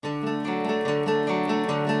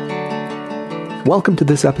Welcome to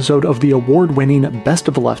this episode of the award-winning Best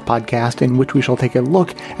of the Left podcast, in which we shall take a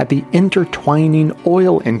look at the intertwining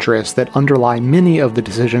oil interests that underlie many of the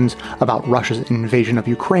decisions about Russia's invasion of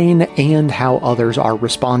Ukraine and how others are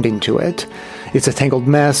responding to it. It's a tangled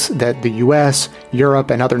mess that the US, Europe,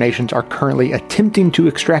 and other nations are currently attempting to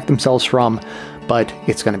extract themselves from, but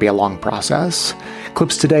it's going to be a long process.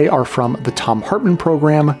 Clips today are from the Thom Hartmann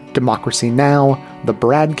Program, Democracy Now!, the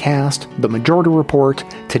Bradcast, the Majority Report,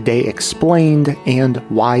 Today Explained, and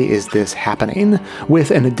Why Is This Happening?,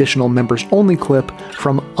 with an additional members-only clip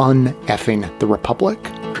from Uneffing the Republic.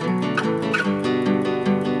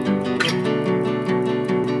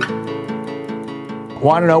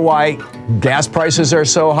 Want to know why gas prices are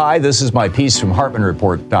so high? This is my piece from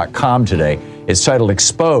HartmannReport.com today. It's titled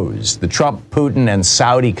Exposed, the Trump, Putin, and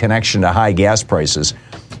Saudi Connection to High Gas Prices.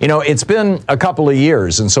 You know, it's been a couple of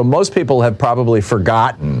years, and so most people have probably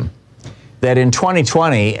forgotten that in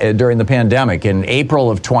 2020, during the pandemic, in April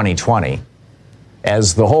of 2020,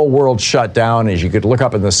 as the whole world shut down, as you could look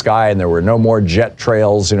up in the sky and there were no more jet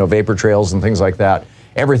trails, vapor trails and things like that,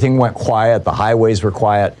 everything went quiet, the highways were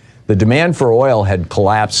quiet. The demand for oil had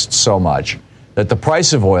collapsed so much that the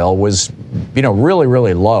price of oil was, really,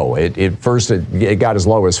 really low. It got as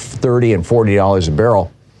low as $30 and $40 a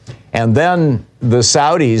barrel. And then the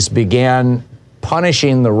Saudis began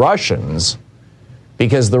punishing the Russians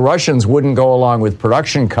because the Russians wouldn't go along with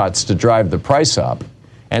production cuts to drive the price up.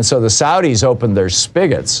 And so the Saudis opened their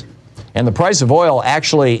spigots. And the price of oil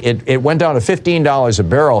actually, it went down to $15 a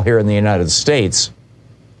barrel here in the United States.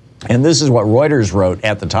 And this is what Reuters wrote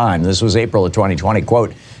at the time. This was April of 2020,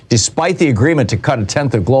 quote, "Despite the agreement to cut a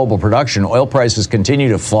tenth of global production, oil prices continue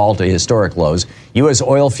to fall to historic lows. U.S.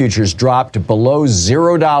 oil futures dropped below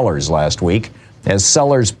 $0 last week as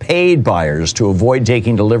sellers paid buyers to avoid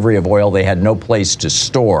taking delivery of oil they had no place to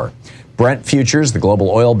store. Brent futures, the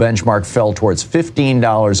global oil benchmark, fell towards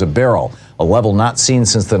 $15 a barrel, a level not seen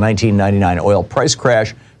since the 1999 oil price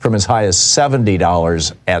crash, from as high as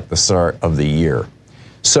 $70 at the start of the year."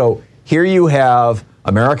 So here you have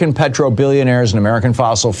American petro-billionaires and American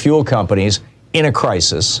fossil fuel companies in a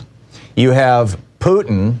crisis. You have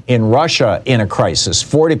Putin in Russia in a crisis.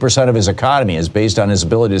 40% of his economy is based on his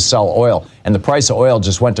ability to sell oil, and the price of oil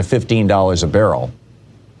just went to $15 a barrel.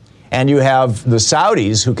 And you have the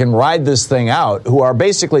Saudis who can ride this thing out, who are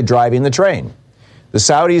basically driving the train. The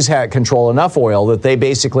Saudis control enough oil that they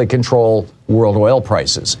basically control world oil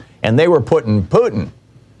prices. And they were putting Putin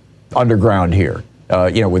underground here.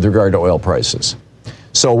 With regard to oil prices.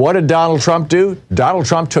 So what did Donald Trump do? Donald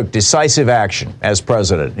Trump took decisive action as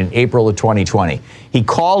president in April of 2020. He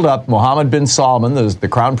called up Mohammed bin Salman, the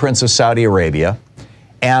Crown Prince of Saudi Arabia,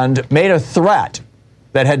 and made a threat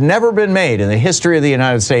that had never been made in the history of the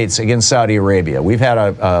United States against Saudi Arabia. We've had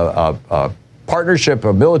a partnership,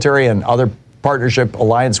 a military and other partnership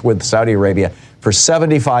alliance with Saudi Arabia for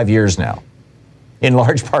 75 years now, in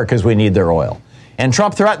large part because we need their oil. And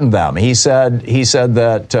Trump threatened them. He said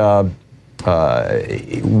that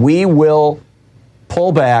we will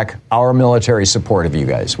pull back our military support of you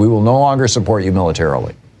guys. We will no longer support you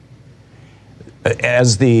militarily.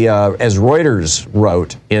 As Reuters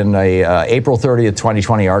wrote in a April 30th,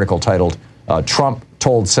 2020 article titled "Trump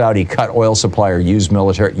Told Saudi Cut Oil Supplier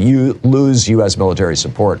Lose U.S. Military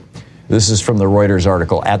Support." This is from the Reuters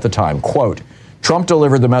article at the time. Quote, "Trump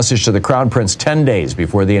delivered the message to the Crown Prince 10 days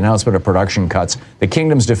before the announcement of production cuts. The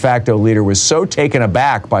kingdom's de facto leader was so taken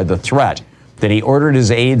aback by the threat that he ordered his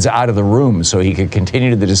aides out of the room so he could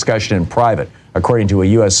continue the discussion in private," according to a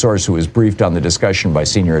U.S. source who was briefed on the discussion by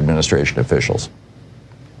senior administration officials.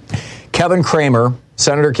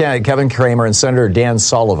 Senator Kevin Cramer and Senator Dan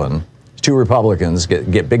Sullivan, two Republicans,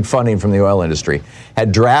 get big funding from the oil industry,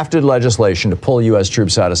 had drafted legislation to pull U.S.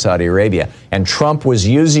 troops out of Saudi Arabia, and Trump was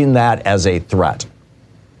using that as a threat.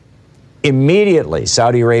 Immediately,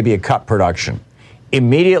 Saudi Arabia cut production.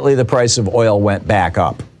 Immediately, the price of oil went back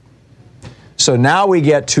up. So now we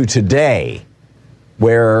get to today,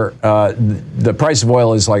 where the price of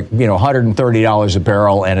oil is like, $130 a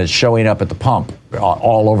barrel, and it's showing up at the pump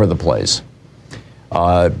all over the place.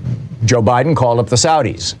 Joe Biden called up the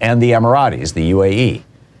Saudis and the Emiratis, the UAE,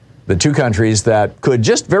 the two countries that could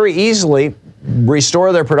just very easily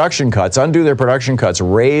restore their production cuts, undo their production cuts,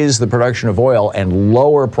 raise the production of oil, and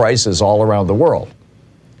lower prices all around the world,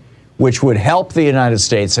 which would help the United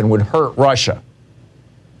States and would hurt Russia.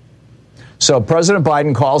 So President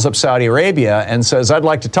Biden calls up Saudi Arabia and says, "I'd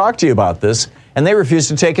like to talk to you about this," and they refuse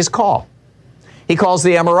to take his call. He calls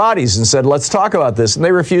the Emiratis and said, "Let's talk about this," and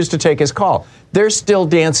they refuse to take his call. They're still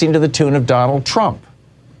dancing to the tune of Donald Trump,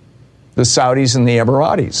 the Saudis and the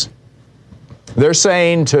Emiratis. They're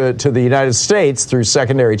saying to the United States through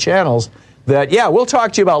secondary channels that, yeah, we'll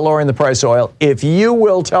talk to you about lowering the price of oil if you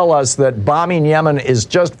will tell us that bombing Yemen is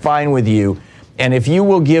just fine with you, and if you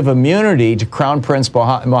will give immunity to Crown Prince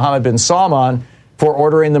Mohammed bin Salman for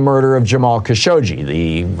ordering the murder of Jamal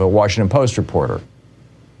Khashoggi, the Washington Post reporter.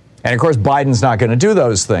 And, of course, Biden's not going to do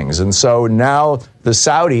those things. And so now the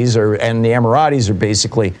Saudis and the Emiratis are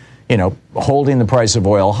basically, holding the price of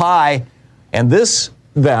oil high. And this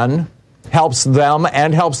then helps them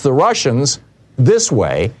and helps the Russians this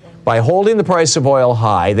way. By holding the price of oil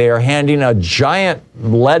high, they are handing a giant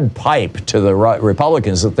lead pipe to the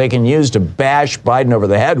Republicans that they can use to bash Biden over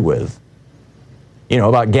the head with,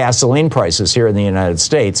 about gasoline prices here in the United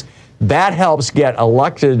States. That helps get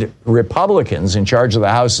elected Republicans in charge of the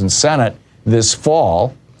House and Senate this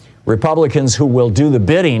fall, Republicans who will do the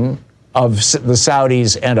bidding of the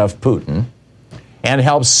Saudis and of Putin, and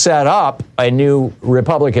helps set up a new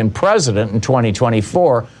Republican president in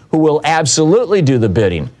 2024 who will absolutely do the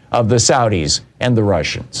bidding of the Saudis and the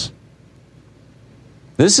Russians.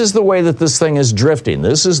 This is the way that this thing is drifting.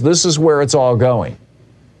 This is where it's all going.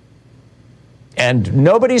 And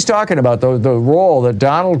nobody's talking about the role that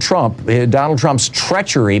Donald Trump's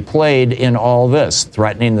treachery played in all this,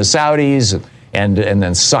 threatening the Saudis and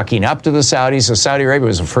then sucking up to the Saudis. So Saudi Arabia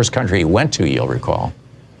was the first country he went to, you'll recall.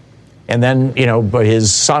 And then, but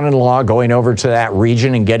his son-in-law going over to that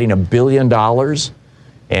region and getting $1 billion.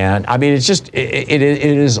 And I mean, it's just, it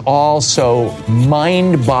is all so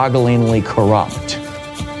mind-bogglingly corrupt.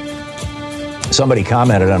 Somebody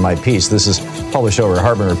commented on my piece. This is published over at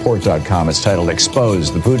HartmanReport.com. It's titled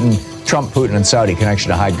Exposed, the Trump, Putin, and Saudi connection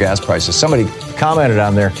to high gas prices. Somebody commented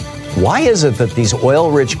on there, why is it that these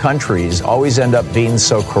oil-rich countries always end up being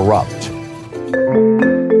so corrupt?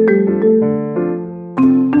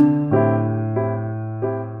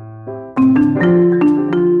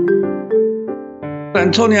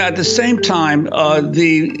 Antonio, at the same time,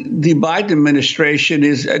 the Biden administration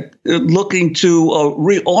is looking to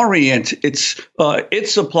reorient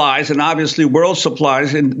its supplies and obviously world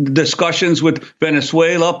supplies in discussions with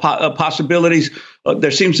Venezuela, possibilities.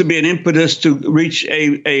 There seems to be an impetus to reach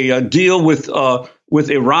a deal with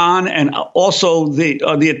Iran, and also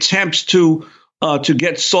the attempts to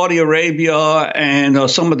get Saudi Arabia and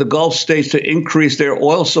some of the Gulf states to increase their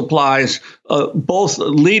oil supplies. Both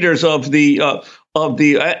leaders of the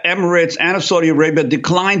Emirates and of Saudi Arabia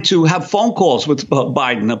declined to have phone calls with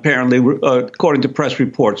Biden, apparently, according to press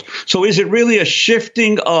reports. So is it really a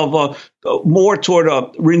shifting of more toward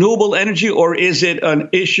renewable energy, or is it an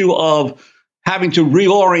issue of having to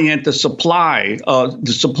reorient the supply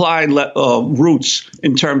routes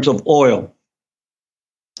in terms of oil?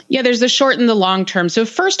 Yeah, there's the short and the long term. So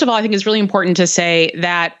first of all, I think it's really important to say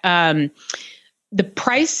that the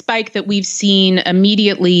price spike that we've seen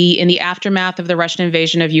immediately in the aftermath of the Russian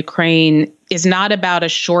invasion of Ukraine is not about a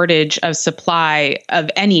shortage of supply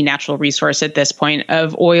of any natural resource at this point,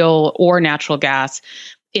 of oil or natural gas.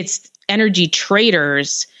 It's energy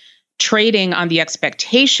traders trading on the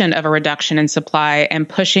expectation of a reduction in supply and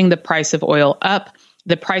pushing the price of oil up.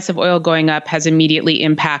 The price of oil going up has immediately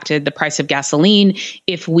impacted the price of gasoline.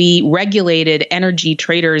 If we regulated energy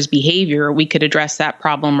traders' behavior, we could address that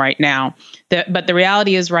problem right now. But the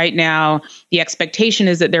reality is right now, the expectation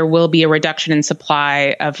is that there will be a reduction in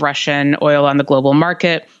supply of Russian oil on the global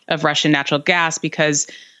market, of Russian natural gas, because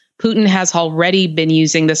Putin has already been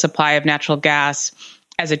using the supply of natural gas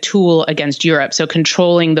as a tool against Europe. So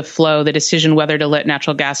controlling the flow, the decision whether to let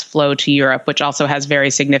natural gas flow to Europe, which also has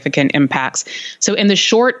very significant impacts. So in the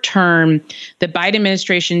short term, the Biden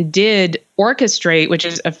administration did orchestrate, which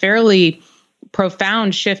is a fairly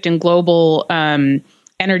profound shift in global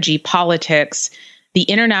energy politics. The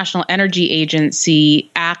International Energy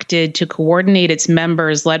Agency acted to coordinate its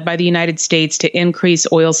members, led by the United States, to increase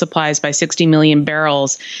oil supplies by 60 million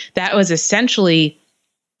barrels. That was essentially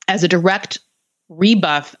as a direct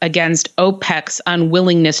rebuff against OPEC's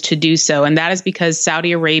unwillingness to do so. And that is because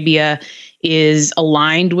Saudi Arabia is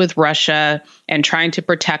aligned with Russia and trying to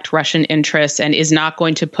protect Russian interests and is not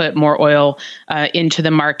going to put more oil into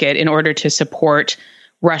the market in order to support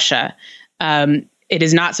Russia. It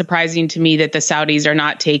is not surprising to me that the Saudis are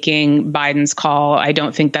not taking Biden's call. I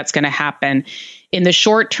don't think that's going to happen. In the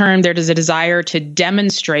short term, there is a desire to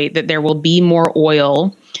demonstrate that there will be more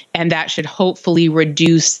oil, and that should hopefully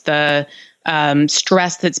reduce the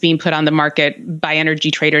stress that's being put on the market by energy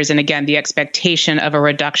traders. And again, the expectation of a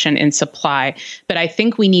reduction in supply. But I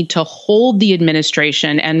think we need to hold the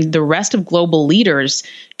administration and the rest of global leaders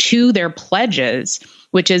to their pledges,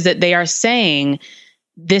 which is that they are saying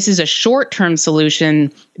this is a short-term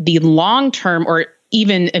solution. The long-term, or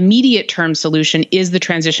even immediate term solution is the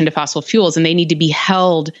transition to fossil fuels, and they need to be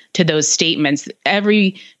held to those statements.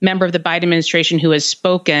 Every member of the Biden administration who has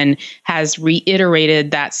spoken has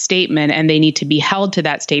reiterated that statement, and they need to be held to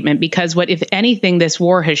that statement, because what, if anything, this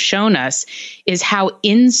war has shown us is how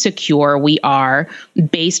insecure we are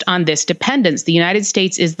based on this dependence. The United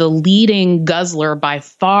States is the leading guzzler by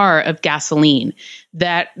far of gasoline.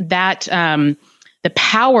 The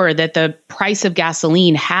power that the price of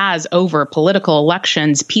gasoline has over political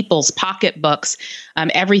elections, people's pocketbooks,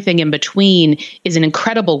 everything in between is an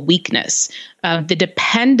incredible weakness. The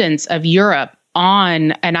dependence of Europe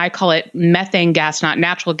on, and I call it methane gas, not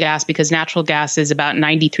natural gas, because natural gas is about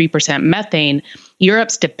 93% methane.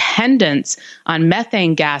 Europe's dependence on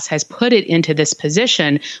methane gas has put it into this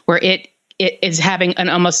position where it is having an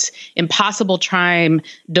almost impossible time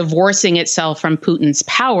divorcing itself from Putin's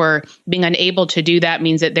power. Being unable to do that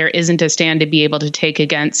means that there isn't a stand to be able to take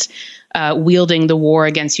against wielding the war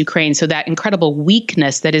against Ukraine. So that incredible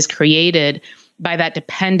weakness that is created by that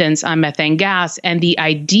dependence on methane gas, and the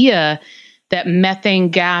idea that methane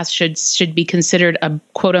gas should be considered a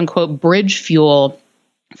quote unquote bridge fuel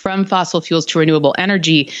from fossil fuels to renewable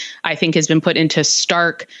energy, I think has been put into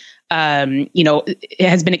stark it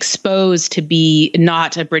has been exposed to be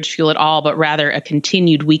not a bridge fuel at all, but rather a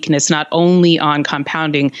continued weakness, not only on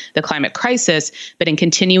compounding the climate crisis, but in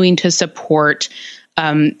continuing to support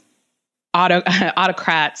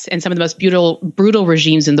autocrats and some of the most brutal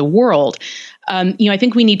regimes in the world. I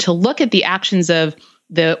think we need to look at the actions of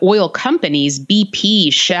the oil companies,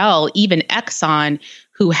 BP, Shell, even Exxon,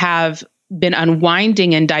 who have been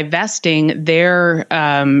unwinding and divesting their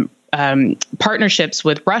partnerships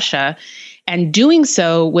with Russia, and doing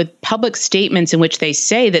so with public statements in which they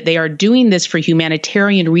say that they are doing this for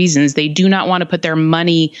humanitarian reasons. They do not want to put their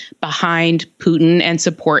money behind Putin and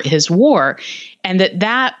support his war. And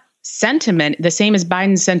that sentiment, the same as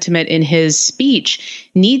Biden's sentiment in his speech,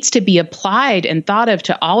 needs to be applied and thought of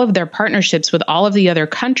to all of their partnerships with all of the other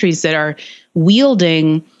countries that are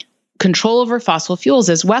wielding control over fossil fuels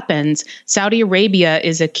as weapons. Saudi Arabia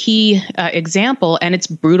is a key example, and its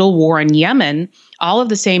brutal war in Yemen. All of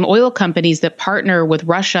the same oil companies that partner with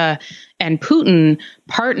Russia and Putin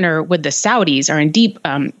partner with the Saudis, are in deep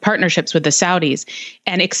partnerships with the Saudis,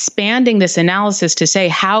 and expanding this analysis to say,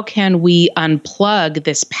 how can we unplug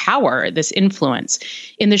this power, this influence?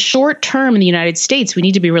 In the short term in the United States, we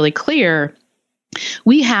need to be really clear.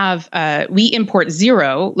 We import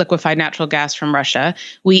zero liquefied natural gas from Russia.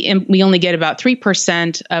 We only get about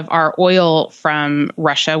 3% of our oil from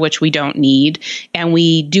Russia, which we don't need, and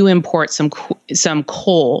we do import some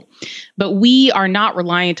coal. But we are not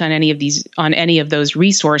reliant on any of those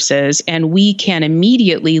resources, and we can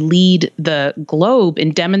immediately lead the globe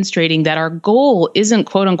in demonstrating that our goal isn't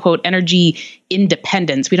quote unquote energy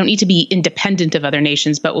independence. We don't need to be independent of other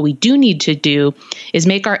nations, but what we do need to do is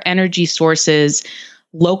make our energy sources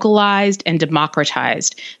localized and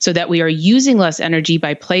democratized so that we are using less energy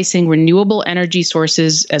by placing renewable energy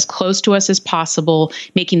sources as close to us as possible,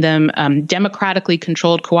 making them democratically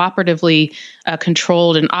controlled, cooperatively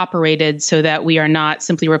controlled and operated, so that we are not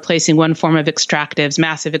simply replacing one form of extractives,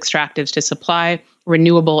 massive extractives, to supply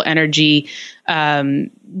renewable energy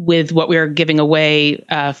with what we are giving away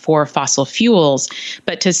for fossil fuels.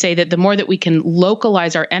 But to say that the more that we can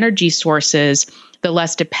localize our energy sources, the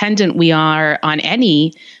less dependent we are on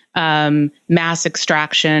any mass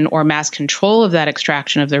extraction or mass control of that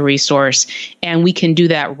extraction of the resource. And we can do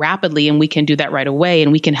that rapidly, and we can do that right away,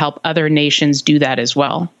 and we can help other nations do that as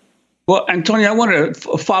well. Well, Antonio, I want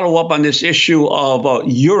to follow up on this issue of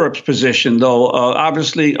Europe's position, though.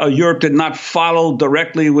 Obviously, Europe did not follow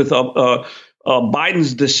directly with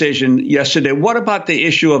Biden's decision yesterday. What about the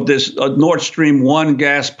issue of this Nord Stream 1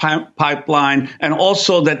 gas pipeline, and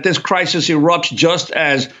also that this crisis erupts just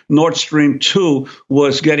as Nord Stream 2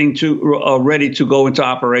 was getting ready to go into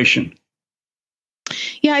operation?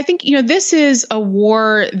 Yeah, I think, this is a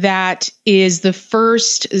war that is the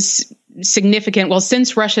first significant,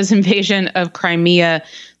 since Russia's invasion of Crimea,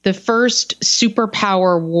 the first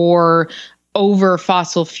superpower war over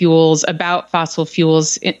fossil fuels, about fossil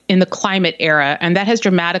fuels in the climate era. And that has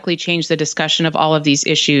dramatically changed the discussion of all of these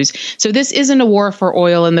issues. So this isn't a war for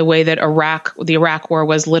oil in the way that the Iraq war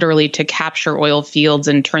was literally to capture oil fields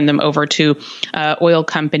and turn them over to oil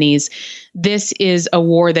companies. This is a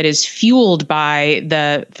war that is fueled by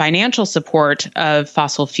the financial support of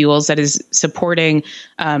fossil fuels, that is supporting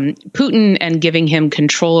Putin and giving him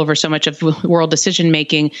control over so much of world decision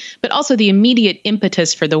making. But also the immediate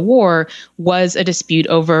impetus for the war was a dispute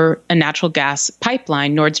over a natural gas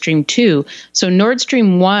pipeline, Nord Stream 2. So Nord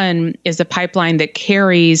Stream 1 is a pipeline that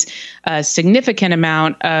carries a significant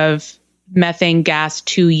amount of methane gas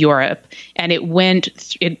to Europe, and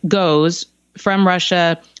it goes from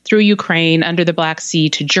Russia through Ukraine under the Black Sea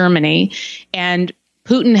to Germany. And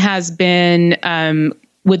Putin has been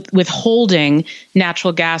withholding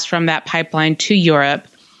natural gas from that pipeline to Europe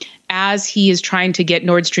as he is trying to get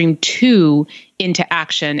Nord Stream 2 into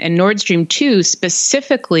action. And Nord Stream 2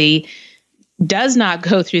 specifically does not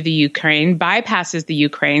go through the Ukraine, bypasses the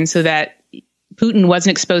Ukraine, so that Putin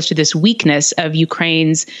wasn't exposed to this weakness of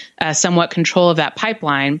Ukraine's somewhat control of that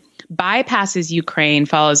pipeline, bypasses Ukraine,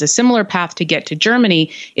 follows a similar path to get to Germany.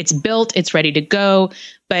 It's built, it's ready to go,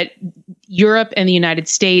 but Europe and the United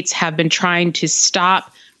States have been trying to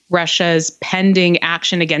stop Russia's pending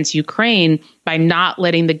action against Ukraine by not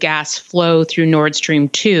letting the gas flow through Nord Stream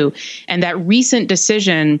 2. And that recent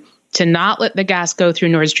decision to not let the gas go through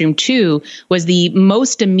Nord Stream 2 was the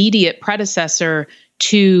most immediate predecessor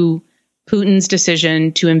to Putin's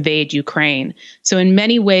decision to invade Ukraine. So in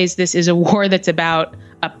many ways, this is a war that's about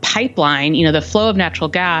a pipeline, the flow of natural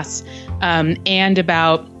gas, and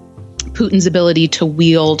about Putin's ability to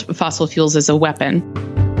wield fossil fuels as a weapon.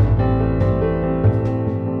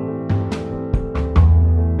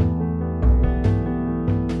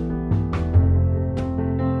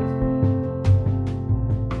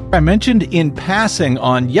 I mentioned in passing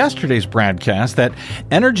on yesterday's broadcast that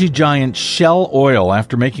energy giant Shell Oil,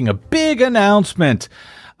 after making a big announcement,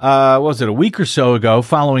 a week or so ago,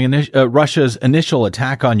 following Russia's initial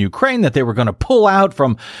attack on Ukraine, that they were going to pull out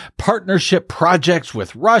from partnership projects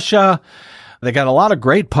with Russia. They got a lot of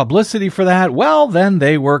great publicity for that. Well, then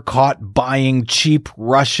they were caught buying cheap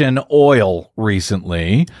Russian oil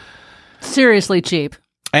recently. Seriously cheap.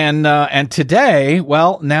 And today,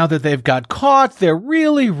 well, now that they've got caught, they're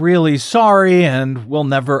really, really sorry and will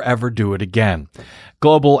never, ever do it again.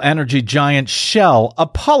 Global energy giant Shell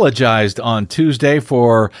apologized on Tuesday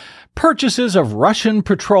for purchases of Russian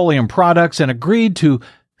petroleum products and agreed to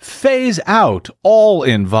phase out all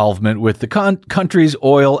involvement with the country's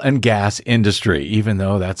oil and gas industry, even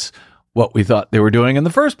though that's what we thought they were doing in the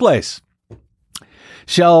first place.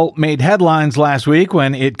 Shell made headlines last week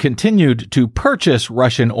when it continued to purchase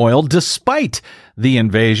Russian oil despite the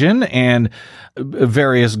invasion and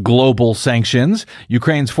various global sanctions.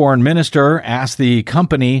 Ukraine's foreign minister asked the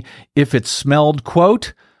company if it smelled,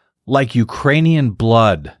 quote, like Ukrainian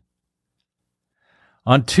blood.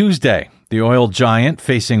 On Tuesday, the oil giant,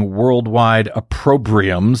 facing worldwide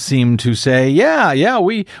opprobrium, seemed to say, yeah,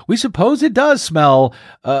 we suppose it does smell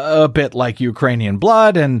a bit like Ukrainian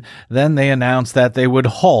blood. And then they announced that they would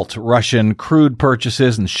halt Russian crude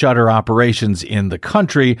purchases and shutter operations in the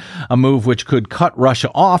country, a move which could cut Russia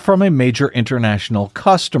off from a major international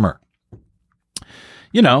customer.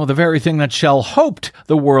 The very thing that Shell hoped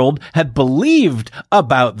the world had believed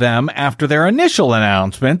about them after their initial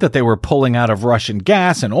announcement that they were pulling out of Russian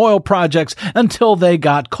gas and oil projects until they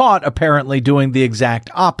got caught apparently doing the exact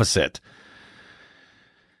opposite.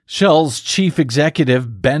 Shell's chief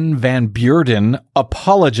executive, Ben Van Beurden,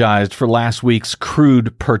 apologized for last week's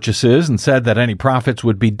crude purchases and said that any profits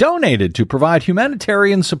would be donated to provide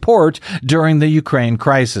humanitarian support during the Ukraine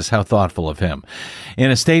crisis. How thoughtful of him.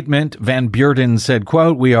 In a statement, Van Beurden said,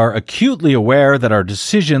 quote, "We are acutely aware that our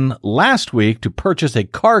decision last week to purchase a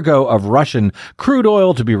cargo of Russian crude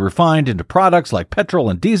oil to be refined into products like petrol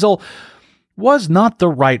and diesel was not the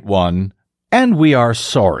right one, and we are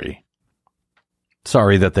sorry."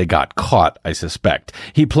 Sorry that they got caught, I suspect.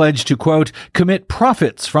 He pledged to, quote, "commit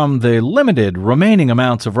profits from the limited remaining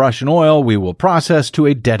amounts of Russian oil we will process to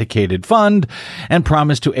a dedicated fund and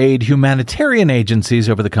promise to aid humanitarian agencies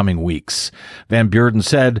over the coming weeks." Van Beurden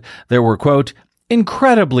said there were, quote,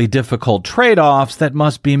 "incredibly difficult trade-offs that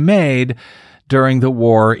must be made during the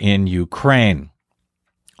war in Ukraine."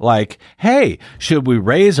 Like, hey, should we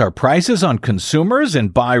raise our prices on consumers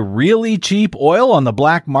and buy really cheap oil on the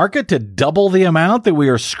black market to double the amount that we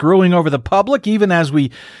are screwing over the public, even as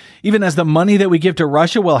the money that we give to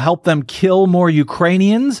Russia will help them kill more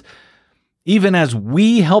Ukrainians, even as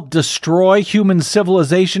we help destroy human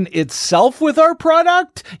civilization itself with our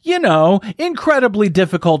product? Incredibly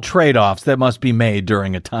difficult trade-offs that must be made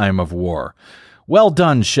during a time of war. Well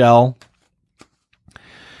done, Shell.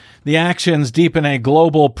 The actions deepen a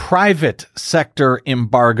global private sector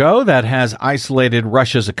embargo that has isolated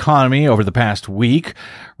Russia's economy over the past week.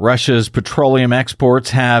 Russia's petroleum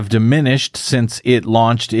exports have diminished since it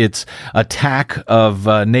launched its attack of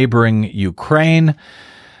neighboring Ukraine.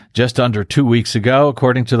 Just under 2 weeks ago,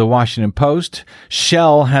 according to the Washington Post,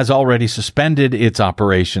 Shell has already suspended its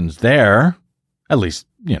operations there. At least,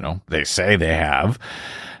 they say they have.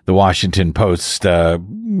 The Washington Post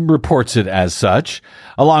reports it as such,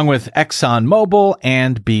 along with ExxonMobil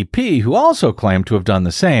and BP, who also claim to have done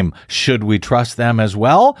the same. Should we trust them as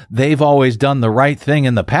well? They've always done the right thing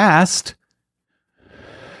in the past.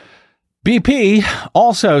 BP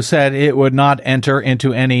also said it would not enter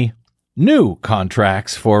into any new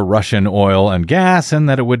contracts for Russian oil and gas, and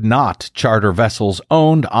that it would not charter vessels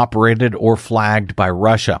owned, operated, or flagged by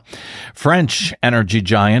Russia. French energy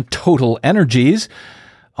giant Total Energies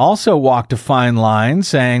also walked a fine line,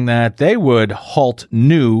 saying that they would halt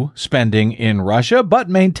new spending in Russia, but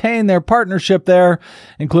maintain their partnership there,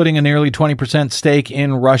 including a nearly 20% stake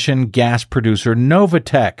in Russian gas producer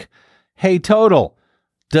Novatek. Hey, Total,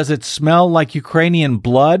 does it smell like Ukrainian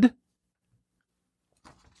blood?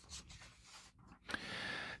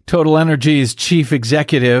 Total Energy's chief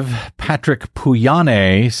executive, Patrick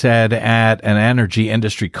Pouyanné, said at an energy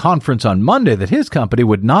industry conference on Monday that his company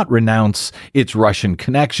would not renounce its Russian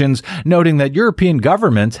connections, noting that European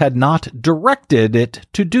governments had not directed it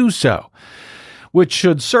to do so, which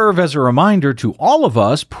should serve as a reminder to all of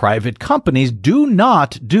us. Private companies do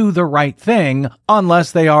not do the right thing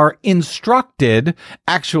unless they are instructed,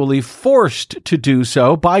 actually forced to do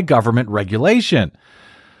so by government regulation.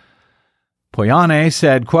 Pouyanné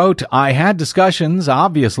said, quote, "I had discussions,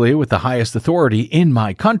 obviously, with the highest authority in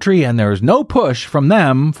my country, and there is no push from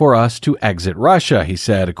them for us to exit Russia," he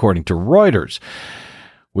said, according to Reuters,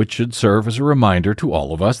 which should serve as a reminder to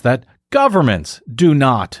all of us that governments do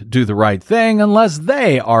not do the right thing unless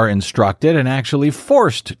they are instructed and actually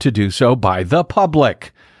forced to do so by the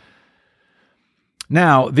public.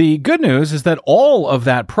 Now, the good news is that all of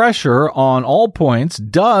that pressure on all points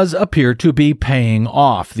does appear to be paying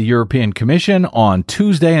off. The European Commission on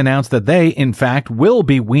Tuesday announced that they, in fact, will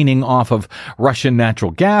be weaning off of Russian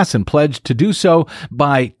natural gas and pledged to do so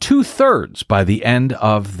by 2/3 by the end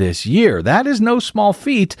of this year. That is no small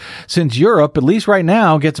feat, since Europe, at least right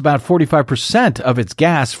now, gets about 45% of its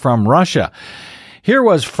gas from Russia. Here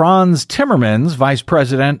was Frans Timmermans, Vice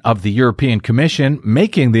President of the European Commission,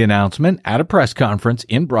 making the announcement at a press conference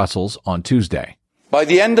in Brussels on Tuesday. By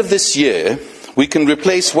the end of this year, we can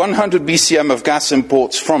replace 100 BCM of gas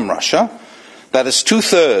imports from Russia. That is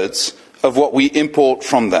 2/3 of what we import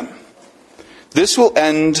from them. This will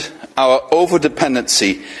end our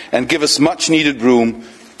over-dependency and give us much-needed room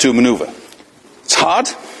to maneuver. It's hard,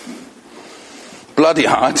 bloody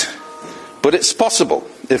hard, but it's possible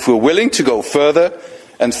if we're willing to go further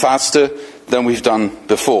and faster than we've done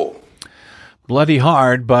before. Bloody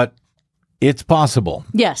hard, but it's possible.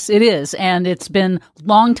 Yes, it is. And it's been a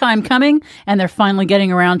long time coming, and they're finally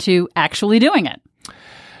getting around to actually doing it.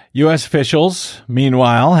 U.S. officials,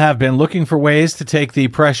 meanwhile, have been looking for ways to take the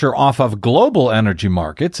pressure off of global energy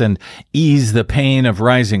markets and ease the pain of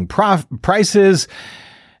rising prices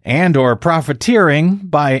and or profiteering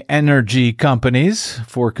by energy companies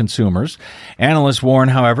for consumers. Analysts warn,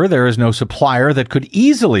 however, there is no supplier that could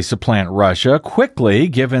easily supplant Russia quickly,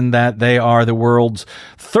 given that they are the world's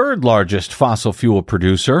third largest fossil fuel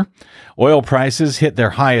producer. Oil prices hit their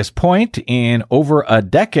highest point in over a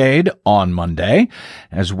decade on Monday,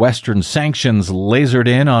 as Western sanctions lasered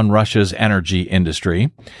in on Russia's energy industry.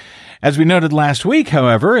 As we noted last week,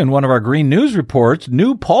 however, in one of our Green News reports,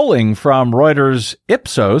 new polling from Reuters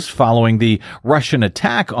Ipsos following the Russian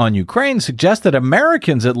attack on Ukraine suggests that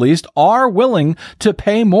Americans, at least, are willing to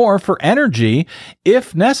pay more for energy,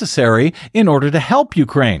 if necessary, in order to help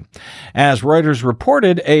Ukraine. As Reuters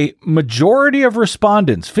reported, a majority of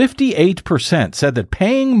respondents, 58%, said that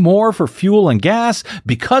paying more for fuel and gas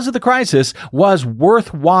because of the crisis was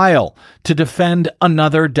worthwhile to defend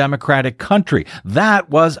another democratic country. That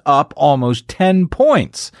was up almost 10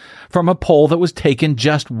 points from a poll that was taken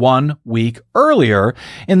just 1 week earlier,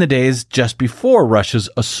 in the days just before Russia's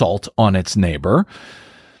assault on its neighbor.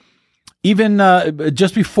 Even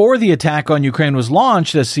just before the attack on Ukraine was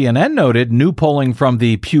launched, as CNN noted, new polling from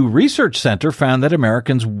the Pew Research Center found that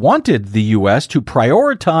Americans wanted the U.S. to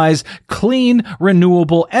prioritize clean,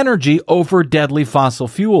 renewable energy over deadly fossil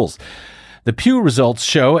fuels. The Pew results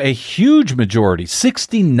show a huge majority,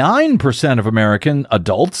 69% of American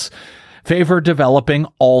adults, favor developing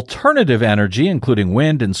alternative energy, including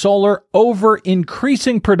wind and solar, over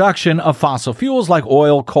increasing production of fossil fuels like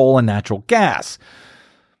oil, coal, and natural gas.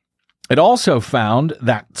 It also found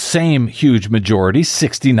that same huge majority,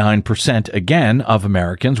 69% again, of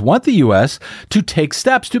Americans want the U.S. to take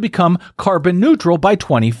steps to become carbon neutral by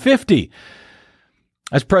 2050.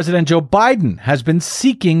 As President Joe Biden has been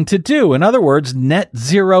seeking to do. In other words, net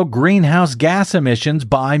zero greenhouse gas emissions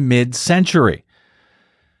by mid-century.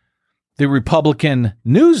 The Republican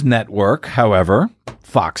news network, however,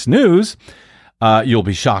 Fox News, you'll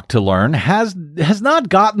be shocked to learn, has not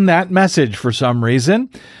gotten that message for some reason.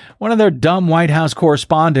 One of their dumb White House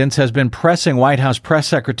correspondents has been pressing White House Press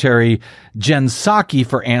Secretary Jen Psaki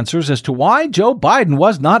for answers as to why Joe Biden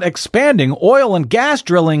was not expanding oil and gas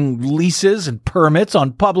drilling leases and permits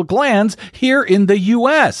on public lands here in the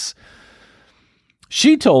U.S.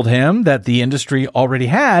 She told him that the industry already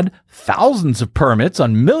had thousands of permits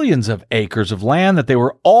on millions of acres of land that they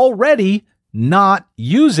were already not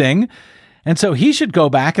using. And so he should go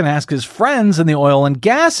back and ask his friends in the oil and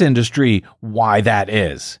gas industry why that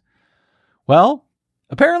is. Well,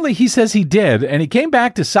 apparently he says he did, and he came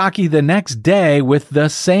back to Psaki the next day with the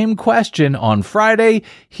same question on Friday.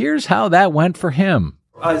 Here's how that went for him.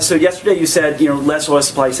 So yesterday you said, less oil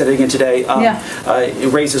supply. You said it again today.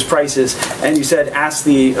 It raises prices, and you said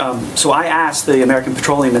so I asked the American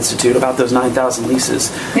Petroleum Institute about those 9,000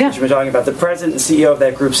 leases that you've been talking about. The president and CEO of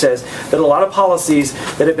that group says that a lot of policies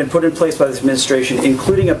that have been put in place by this administration,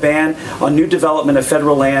 including a ban on new development of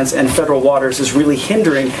federal lands and federal waters, is really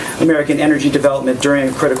hindering American energy development during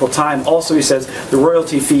a critical time. Also, he says the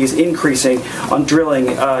royalty fees increasing on drilling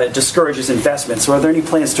discourages investment. So, are there any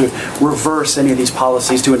plans to reverse any of these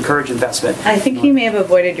policies to encourage investment? I think he may have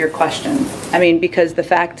avoided your question. Because the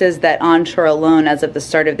fact is that onshore alone, as of the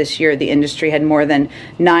start of this year, the industry had more than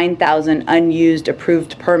 9,000 unused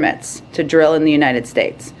approved permits to drill in the United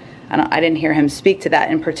States. I didn't hear him speak to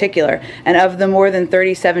that in particular. And of the more than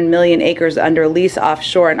 37 million acres under lease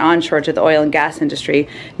offshore and onshore to the oil and gas industry,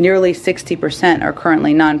 nearly 60% are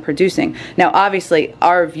currently non-producing. Now, obviously,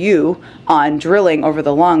 our view on drilling over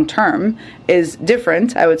the long term is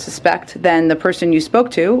different, I would suspect, than the person you spoke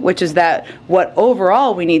to, which is that what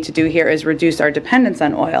overall we need to do here is reduce our dependence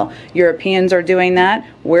on oil. Europeans are doing that.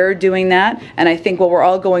 We're doing that. And I think what we're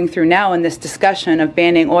all going through now in this discussion of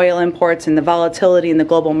banning oil imports and the volatility in the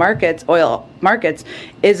global oil markets,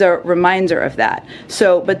 is a reminder of that.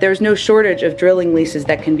 But there's no shortage of drilling leases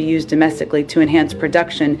that can be used domestically to enhance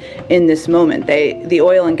production in this moment. The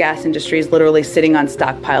oil and gas industry is literally sitting on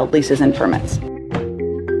stockpiled leases and permits.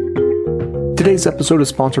 Today's episode is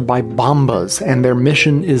sponsored by Bombas, and their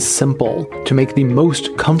mission is simple: to make the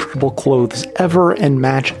most comfortable clothes ever and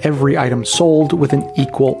match every item sold with an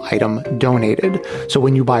equal item donated. So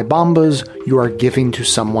when you buy Bombas, you are giving to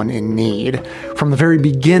someone in need. From the very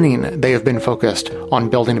beginning, they have been focused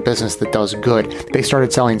on building a business that does good. They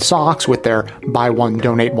started selling socks with their buy one,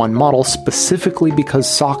 donate one model specifically because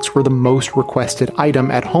socks were the most requested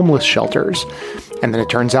item at homeless shelters. And then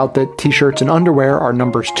it turns out that t-shirts and underwear are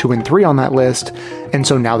numbers 2 and 3 on that list, and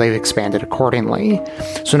so now they've expanded accordingly.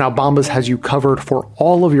 So now Bombas has you covered for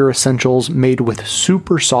all of your essentials, made with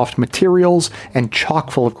super soft materials and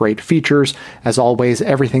chock full of great features. As always,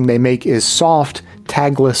 everything they make is soft,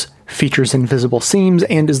 tagless, features invisible seams,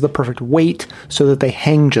 and is the perfect weight so that they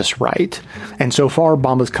hang just right. And so far,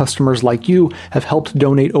 Bombas customers like you have helped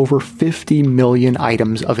donate over 50 million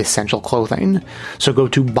items of essential clothing. So go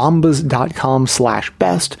to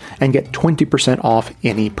bombas.com/best and get 20% off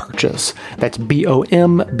any purchase. That's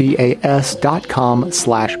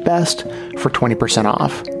bombas.com/best for 20%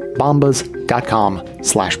 off.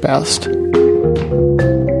 bombas.com/best.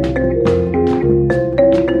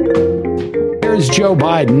 Here's Joe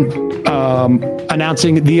Biden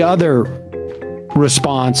announcing the other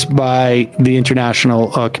response by the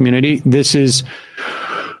international community. This is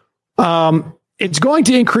it's going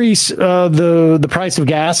to increase the price of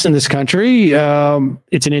gas in this country.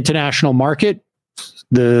 It's an international market.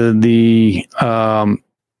 It'll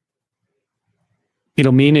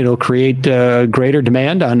create greater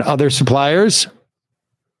demand on other suppliers.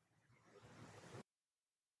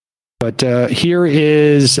 But here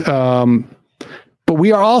is. But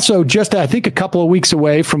we are also just, I think, a couple of weeks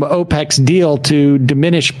away from OPEC's deal to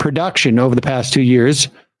diminish production over the past 2 years,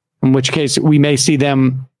 in which case we may see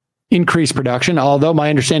them increase production, although my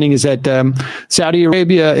understanding is that Saudi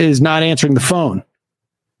Arabia is not answering the phone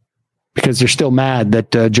because they're still mad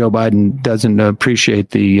that Joe Biden doesn't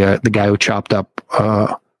appreciate the guy who chopped up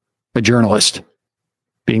a journalist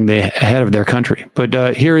being the head of their country.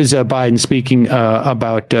 But here is Biden speaking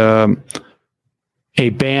about a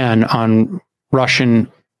ban on Russian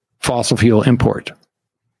fossil fuel import.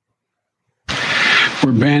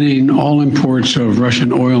 We're banning all imports of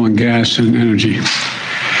Russian oil and gas and energy.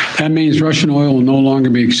 That means Russian oil will no longer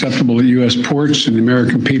be acceptable at U.S. ports, and the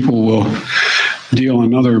American people will deal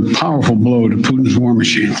another powerful blow to Putin's war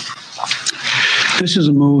machine. This is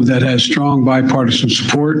a move that has strong bipartisan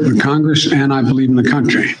support in Congress and, I believe, in the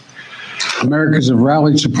country. Americans have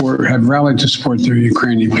rallied to support their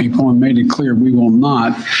Ukrainian people and made it clear we will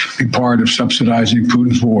not be part of subsidizing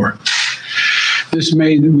Putin's war.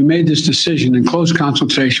 We made this decision in close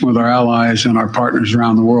consultation with our allies and our partners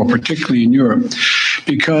around the world, particularly in Europe,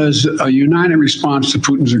 because a united response to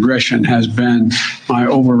Putin's aggression has been my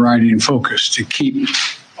overriding focus, to keep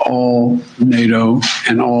all NATO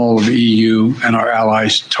and all of the EU and our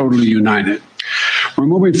allies totally united. We're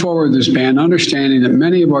moving forward with this ban, understanding that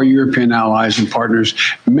many of our European allies and partners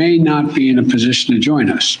may not be in a position to join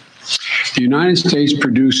us. The United States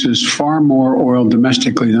produces far more oil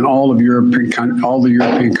domestically than all the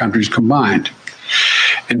European countries combined.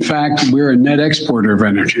 In fact, we're a net exporter of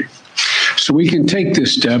energy. So we can take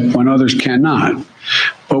this step when others cannot.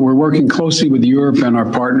 But we're working closely with Europe and our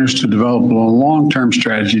partners to develop a long-term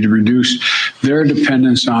strategy to reduce their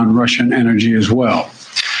dependence on Russian energy as well.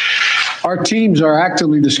 Our teams are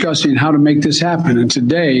actively discussing how to make this happen, and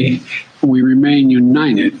today we remain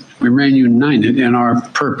united. We remain united in our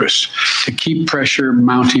purpose to keep pressure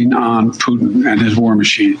mounting on Putin and his war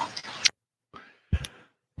machine.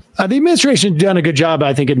 The administration has done a good job,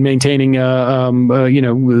 I think, in maintaining,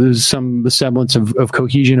 some semblance of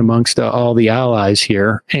cohesion amongst all the allies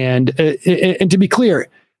here. And to be clear,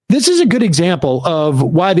 this is a good example of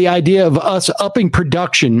why the idea of us upping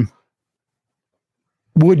production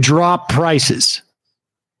would drop prices.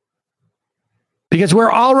 Because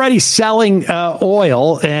we're already selling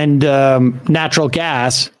oil and natural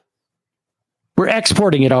gas. We're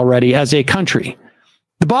exporting it already as a country.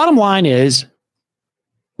 The bottom line is,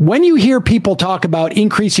 when you hear people talk about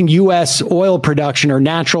increasing U.S. oil production or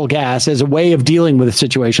natural gas as a way of dealing with a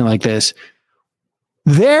situation like this,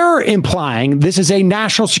 they're implying this is a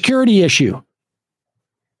national security issue.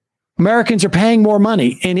 Americans are paying more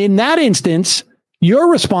money. And in that instance,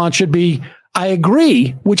 your response should be, I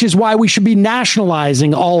agree, which is why we should be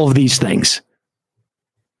nationalizing all of these things.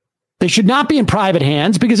 They should not be in private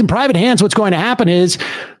hands, because in private hands, what's going to happen is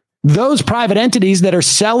those private entities that are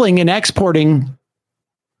selling and exporting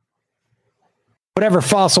whatever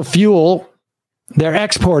fossil fuel they're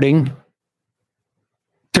exporting,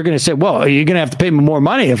 they're going to say, well, you're going to have to pay me more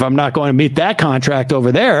money if I'm not going to meet that contract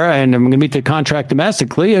over there, and I'm going to meet the contract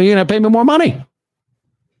domestically. You're going to pay me more money.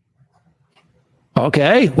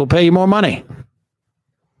 Okay, we'll pay you more money.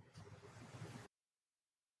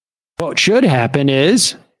 What should happen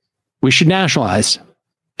is we should nationalize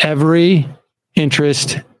every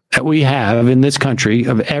interest that we have in this country,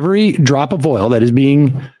 of every drop of oil that is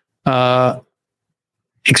being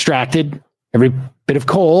extracted, every bit of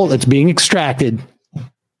coal that's being extracted,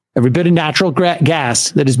 every bit of natural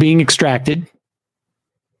gas that is being extracted. In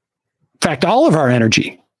fact, all of our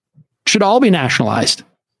energy should all be nationalized.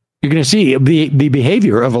 You're going to see the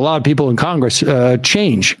behavior of a lot of people in Congress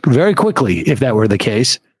change very quickly if that were the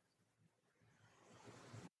case. It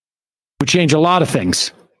would change a lot of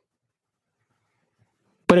things.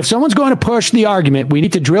 But if someone's going to push the argument, we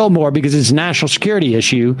need to drill more because it's a national security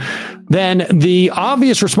issue, then the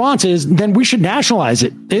obvious response is, then we should nationalize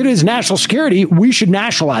it. It is national security. We should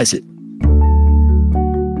nationalize it.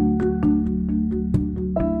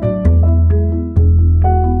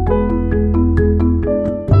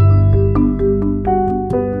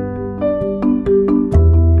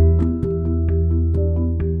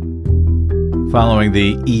 Following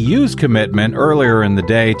the EU's commitment earlier in the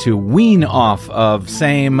day to wean off of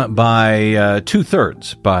same by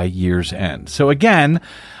 2/3 by year's end. So again,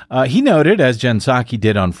 he noted, as Jen Psaki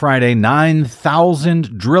did on Friday,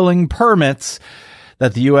 9,000 drilling permits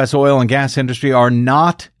that the U.S. oil and gas industry are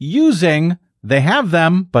not using. They have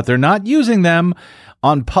them, but they're not using them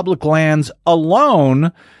on public lands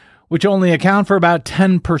alone, which only account for about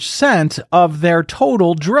 10% of their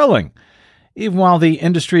total drilling. Even while the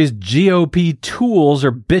industry's GOP tools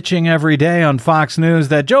are bitching every day on Fox News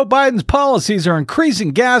that Joe Biden's policies are increasing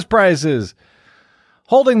gas prices,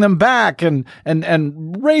 holding them back and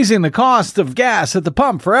raising the cost of gas at the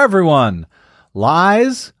pump for everyone.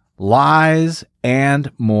 Lies, lies,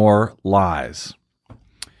 and more lies.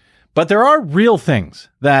 But there are real things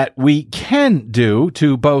that we can do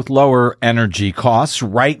to both lower energy costs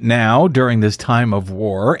right now during this time of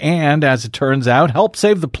war and, as it turns out, help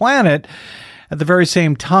save the planet at the very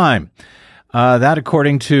same time. That,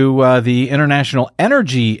 according to the International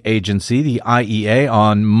Energy Agency, the IEA,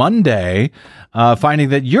 on Monday, finding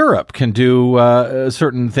that Europe can do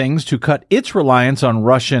certain things to cut its reliance on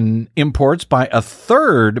Russian imports by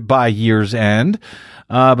 1/3 by year's end.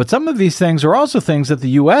 But some of these things are also things that the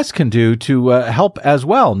U.S. can do to help as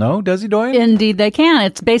well. No, Desi Doyen? Indeed, they can.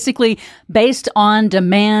 It's basically based on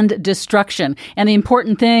demand destruction. And the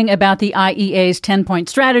important thing about the IEA's 10-point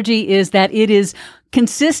strategy is that it is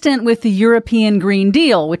consistent with the European Green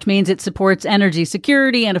Deal, which means it supports energy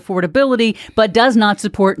security and affordability, but does not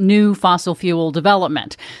support new fossil fuel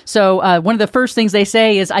development. So one of the first things they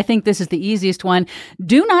say is, I think this is the easiest one,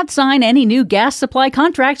 do not sign any new gas supply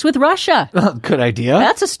contracts with Russia. Good idea.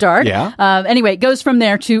 That's a start. Yeah. Anyway, it goes from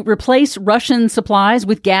there to replace Russian supplies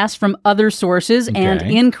with gas from other sources and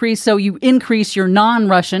increase your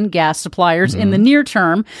non-Russian gas suppliers in the near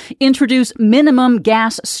term, introduce minimum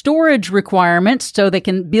gas storage requirements so they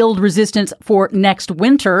can build resistance for next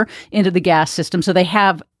winter into the gas system so they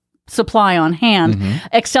have supply on hand,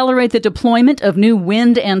 accelerate the deployment of new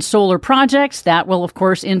wind and solar projects. That will, of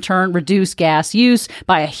course, in turn reduce gas use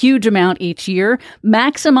by a huge amount each year,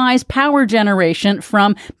 maximize power generation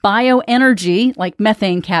from bioenergy like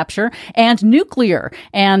methane capture and nuclear.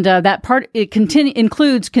 And that part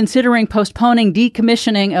includes considering postponing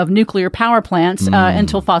decommissioning of nuclear power plants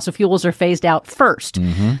until fossil fuels are phased out first.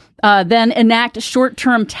 Then enact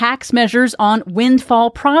short-term tax measures on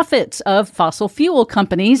windfall profits of fossil fuel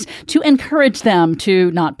companies to encourage them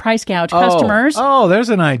to not price gouge customers. Oh, there's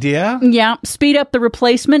an idea. Yeah. Speed up the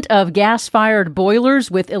replacement of gas-fired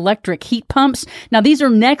boilers with electric heat pumps. Now, these are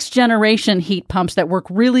next-generation heat pumps that work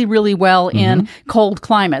really, really well in cold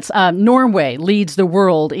climates. Norway leads the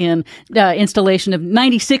world in installation of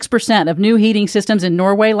 96% of new heating systems in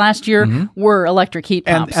Norway last year were electric heat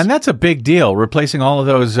pumps. And that's a big deal, replacing all of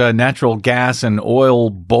those natural gas and oil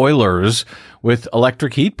boilers with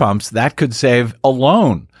electric heat pumps. That could save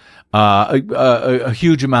alone a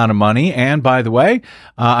huge amount of money. And by the way,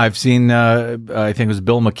 I've seen, I think it was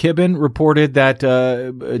Bill McKibben reported that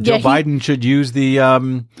Joe Biden should use the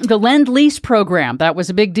Lend-Lease program. That was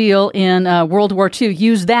a big deal in World War II.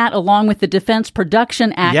 Use that along with the Defense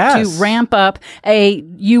Production Act to ramp up a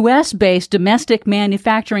U.S.-based domestic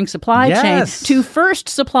manufacturing supply chain to first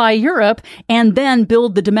supply Europe and then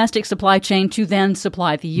build the domestic supply chain to then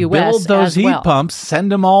supply the U.S. Build those heat pumps, send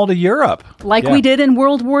them all to Europe. Like we did in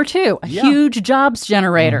World War II. A huge jobs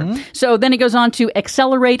generator. So then it goes on to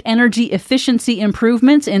accelerate energy efficiency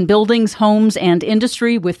improvements in buildings, homes, and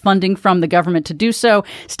industry with funding from the government to do so.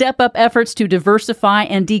 Step up efforts to diversify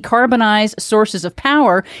and decarbonize sources of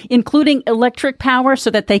power, including electric power,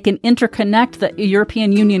 so that they can interconnect the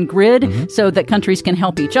European Union grid so that countries can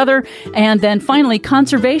help each other. And then finally,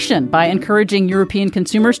 conservation by encouraging European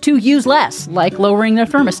consumers to use less, like lowering their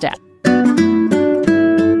thermostat.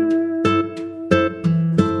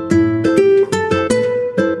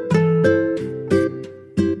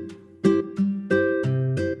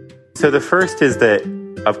 So the first is that,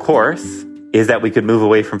 of course, is that we could move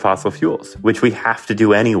away from fossil fuels, which we have to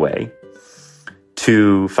do anyway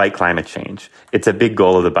to fight climate change. It's a big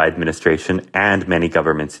goal of the Biden administration and many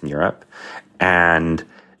governments in Europe. And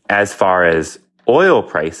as far as oil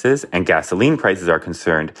prices and gasoline prices are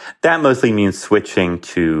concerned, that mostly means switching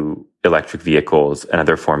to electric vehicles and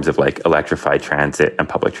other forms of like electrified transit and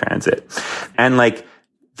public transit. And like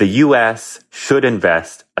the US should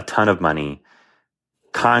invest a ton of money.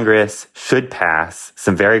 Congress should pass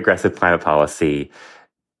some very aggressive climate policy.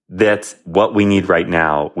 That's what we need right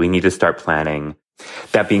now. We need to start planning.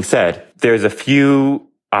 That being said, there's a few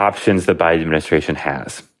options the Biden administration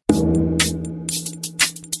has.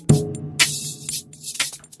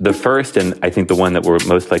 The first, and I think the one that we're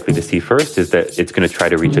most likely to see first, is that it's going to try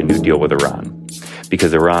to reach a new deal with Iran,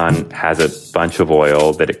 because Iran has a bunch of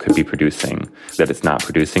oil that it could be producing that it's not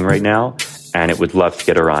producing right now. And it would love to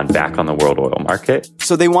get Iran back on the world oil market.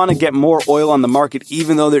 So they want to get more oil on the market,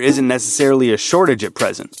 even though there isn't necessarily a shortage at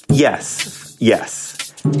present? Yes.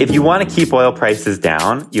 If you want to keep oil prices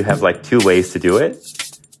down, you have like two ways to do it.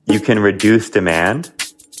 You can reduce demand,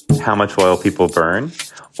 how much oil people burn,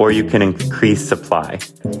 or you can increase supply.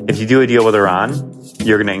 If you do a deal with Iran,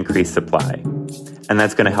 you're going to increase supply. And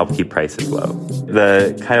that's going to help keep prices low.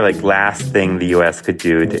 The kind of like last thing the U.S. could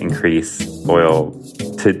do to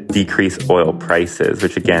decrease oil prices,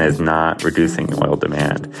 which again is not reducing oil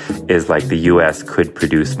demand, is like the U.S. could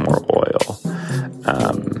produce more oil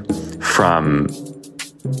from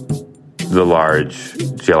the large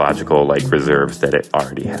geological like reserves that it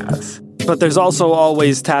already has. But there's also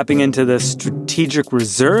always tapping into the strategic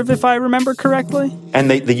reserve, if I remember correctly. And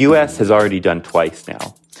the U.S. has already done twice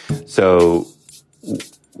now. So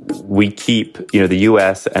we keep, the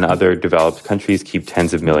U.S. and other developed countries keep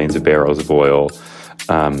tens of millions of barrels of oil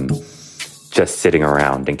just sitting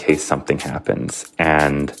around in case something happens.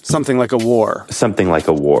 And something like a war.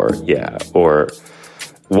 Yeah. Or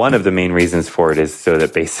one of the main reasons for it is so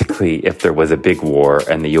that basically if there was a big war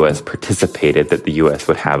and the U.S. participated, that the U.S.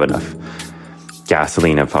 would have enough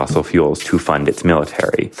gasoline and fossil fuels to fund its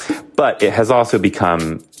military. But it has also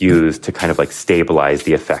become used to kind of like stabilize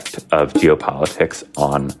the effect of geopolitics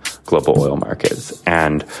on global oil markets.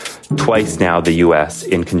 And twice now, the U.S.,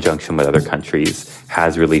 in conjunction with other countries,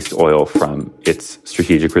 has released oil from its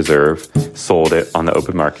strategic reserve, sold it on the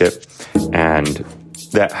open market, and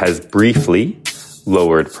that has briefly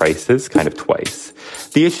lowered prices kind of twice.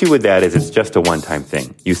 The issue with that is it's just a one-time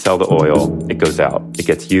thing. You sell the oil, it goes out, it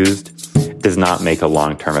gets used. It does not make a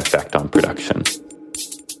long-term effect on production.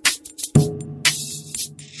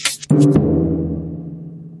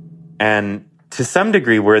 And to some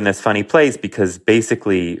degree, we're in this funny place because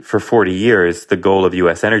basically for 40 years, the goal of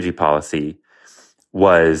U.S. energy policy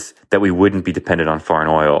was that we wouldn't be dependent on foreign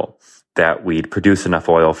oil, that we'd produce enough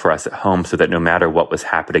oil for us at home so that no matter what was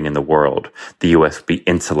happening in the world, the U.S. would be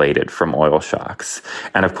insulated from oil shocks.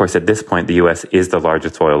 And of course, at this point, the U.S. is the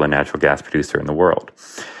largest oil and natural gas producer in the world.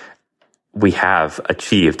 We have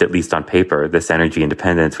achieved, at least on paper, this energy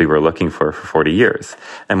independence we were looking for 40 years.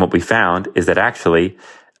 And what we found is that actually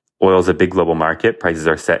oil is a big global market. Prices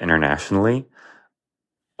are set internationally.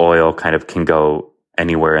 Oil kind of can go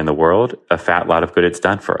anywhere in the world. A fat lot of good it's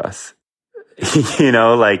done for us.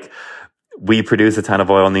 Like we produce a ton of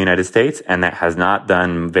oil in the United States, and that has not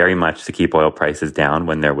done very much to keep oil prices down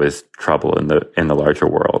when there was trouble in the larger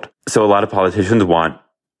world. So a lot of politicians want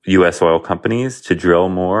U.S. oil companies to drill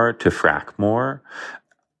more, to frack more.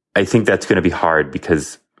 I think that's going to be hard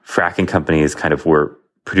because fracking companies kind of were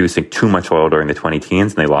producing too much oil during the 2010s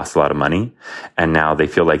and they lost a lot of money. And now they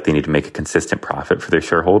feel like they need to make a consistent profit for their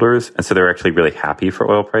shareholders. And so they're actually really happy for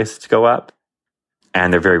oil prices to go up.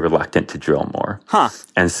 And they're very reluctant to drill more.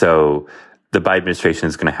 And so the Biden administration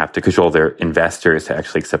is going to have to cajole their investors to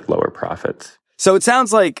actually accept lower profits. So it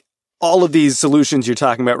sounds like all of these solutions you're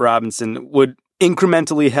talking about, Robinson, would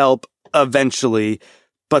incrementally help eventually,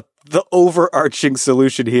 but the overarching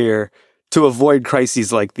solution here to avoid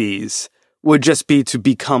crises like these would just be to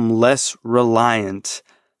become less reliant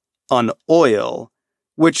on oil,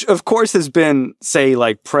 which of course has been, say,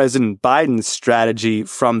 like President Biden's strategy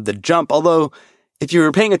from the jump. Although if you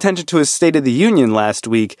were paying attention to his State of the Union last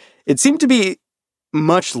week, it seemed to be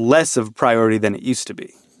much less of a priority than it used to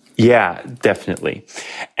be. Yeah, definitely.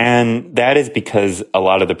 And that is because a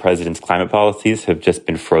lot of the president's climate policies have just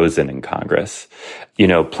been frozen in Congress.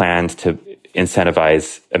 Plans to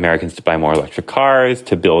incentivize Americans to buy more electric cars,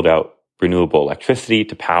 to build out renewable electricity,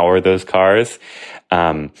 to power those cars.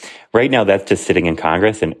 Right now, that's just sitting in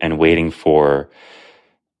Congress and waiting for,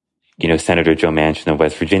 Senator Joe Manchin of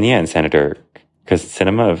West Virginia and Senator Kyrsten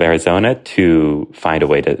Sinema of Arizona to find a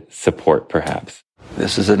way to support, perhaps.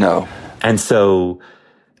 This is a no. And so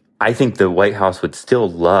I think the White House would still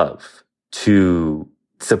love to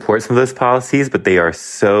support some of those policies, but they are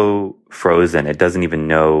so frozen, it doesn't even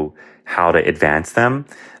know how to advance them,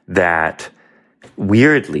 that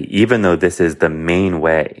weirdly, even though this is the main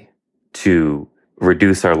way to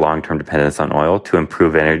reduce our long-term dependence on oil, to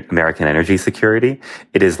improve American energy security,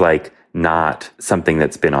 it is like not something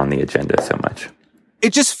that's been on the agenda so much.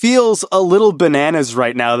 It just feels a little bananas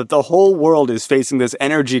right now that the whole world is facing this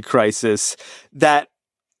energy crisis that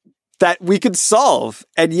we could solve.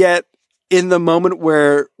 And yet, in the moment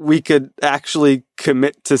where we could actually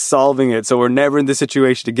commit to solving it, so we're never in this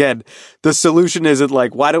situation again, the solution isn't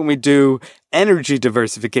like, why don't we do energy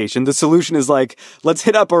diversification? The solution is like, let's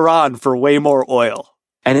hit up Iran for way more oil.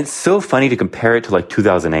 And it's so funny to compare it to like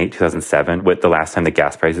 2008, 2007, with the last time the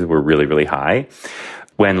gas prices were really, really high,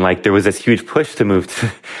 when like there was this huge push to move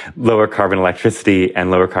to lower carbon electricity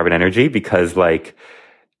and lower carbon energy because like,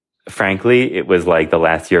 frankly, it was like the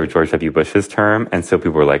last year of George W. Bush's term. And so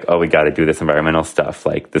people were like, oh, we got to do this environmental stuff.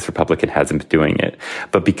 Like this Republican hasn't been doing it.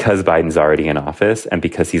 But because Biden's already in office and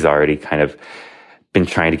because he's already kind of been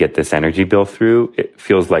trying to get this energy bill through, it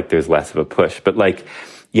feels like there's less of a push. But like,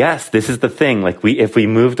 yes, this is the thing. Like if we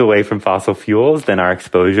moved away from fossil fuels, then our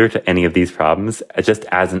exposure to any of these problems, just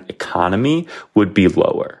as an economy, would be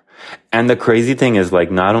lower. And the crazy thing is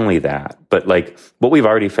like, not only that, but like what we've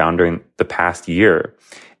already found during the past year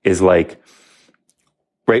is like,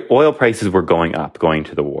 right, oil prices were going up going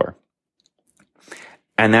to the war.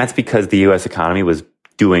 And that's because the U.S. economy was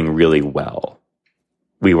doing really well.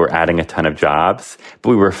 We were adding a ton of jobs, but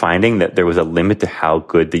we were finding that there was a limit to how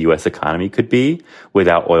good the U.S. economy could be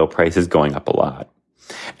without oil prices going up a lot.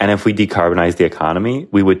 And if we decarbonize the economy,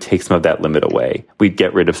 we would take some of that limit away. We'd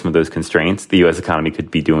get rid of some of those constraints. The U.S. economy could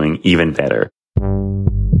be doing even better.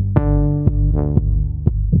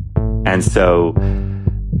 And so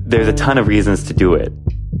there's a ton of reasons to do it,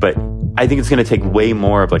 but I think it's going to take way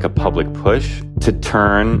more of like a public push to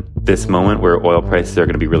turn this moment where oil prices are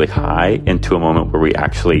going to be really high into a moment where we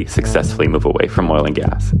actually successfully move away from oil and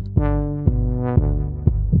gas.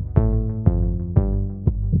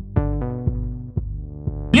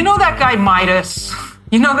 You know that guy Midas?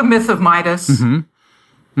 You know the myth of Midas?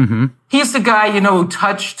 Mm-hmm. Mm-hmm. He's the guy, who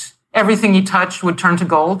touched, everything he touched would turn to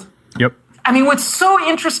gold. Yep. I mean, what's so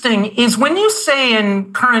interesting is when you say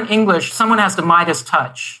in current English, someone has the Midas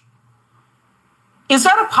touch, is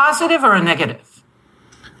that a positive or a negative?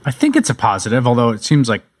 I think it's a positive, although it seems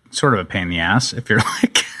like sort of a pain in the ass if you're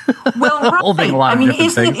like holding a lot of different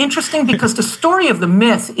things. Isn't it interesting? Because the story of the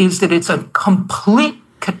myth is that it's a complete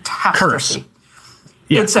catastrophe. Curse.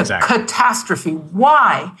 Yeah, it's a catastrophe.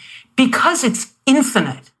 Why? Because it's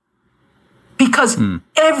infinite. Because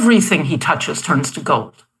everything he touches turns to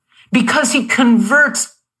gold. Because he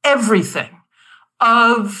converts everything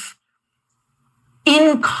of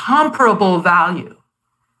incomparable value.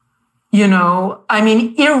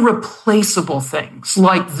 Irreplaceable things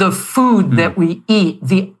like the food that we eat,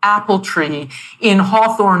 the apple tree, in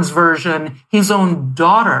Hawthorne's version, his own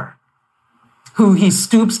daughter, who he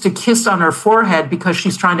stoops to kiss on her forehead because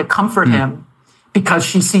she's trying to comfort him, because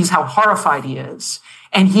she sees how horrified he is.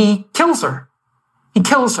 And he kills her. He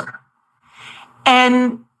kills her.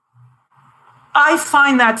 And I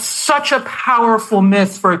find that such a powerful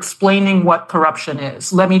myth for explaining what corruption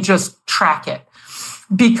is. Let me just track it.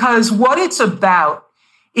 Because what it's about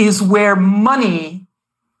is where money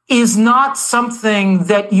is not something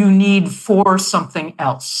that you need for something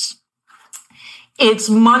else. It's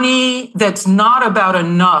money that's not about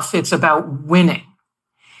enough, it's about winning.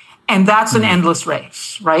 And that's an endless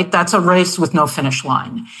race, right? That's a race with no finish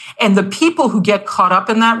line. And the people who get caught up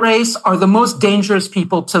in that race are the most dangerous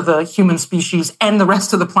people to the human species and the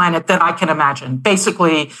rest of the planet that I can imagine.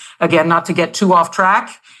 Basically, again, not to get too off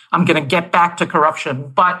track, I'm going to get back to corruption.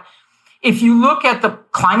 But if you look at the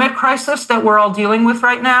climate crisis that we're all dealing with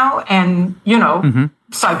right now and,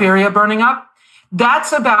 Siberia burning up,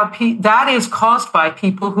 that is caused by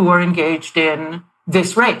people who are engaged in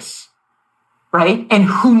this race, right? And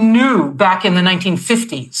who knew back in the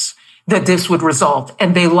 1950s that this would result,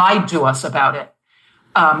 and they lied to us about it,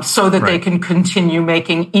 so that they can continue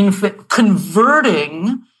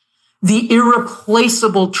converting the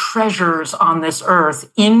irreplaceable treasures on this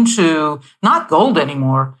earth into not gold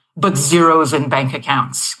anymore, but zeros in bank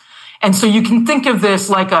accounts. And so you can think of this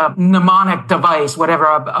like a mnemonic device, whatever,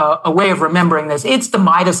 a way of remembering this. It's the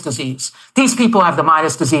Midas disease. These people have the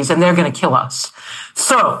Midas disease and they're going to kill us.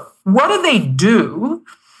 So what do?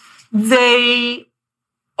 They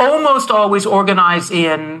almost always organize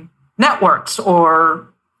in networks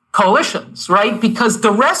or coalitions, right? Because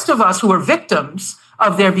the rest of us who are victims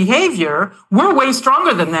of their behavior, we're way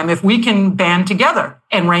stronger than them if we can band together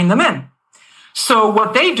and rein them in. So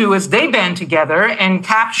what they do is they band together and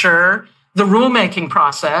capture the rulemaking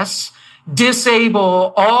process,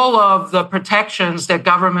 disable all of the protections that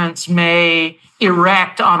governments may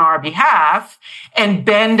erect on our behalf, and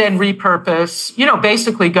bend and repurpose,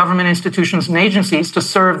 basically government institutions and agencies to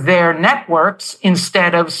serve their networks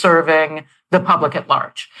instead of serving the public at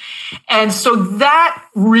large. And so that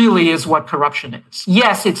really is what corruption is.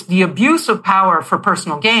 Yes, it's the abuse of power for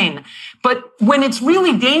personal gain, but when it's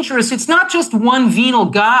really dangerous, it's not just one venal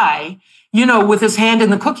guy, with his hand in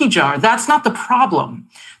the cookie jar. That's not the problem.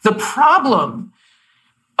 The problem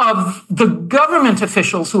of the government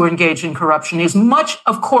officials who engage in corruption is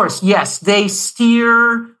of course, yes, they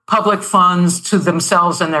steer public funds to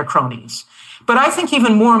themselves and their cronies. But I think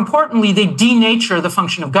even more importantly, they denature the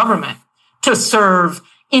function of government to serve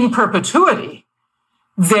in perpetuity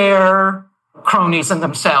their cronies and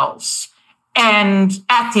themselves, and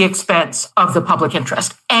at the expense of the public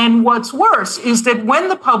interest. And what's worse is that when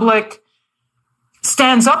the public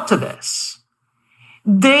stands up to this,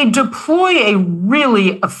 they deploy a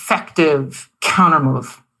really effective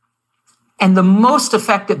countermove. And the most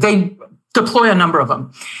effective, they deploy a number of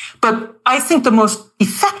them. But I think the most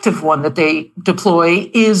effective one that they deploy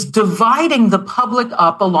is dividing the public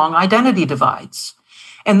up along identity divides.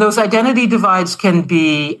 And those identity divides can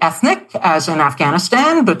be ethnic, as in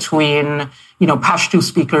Afghanistan, between, Pashto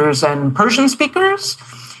speakers and Persian speakers.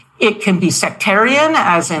 It can be sectarian,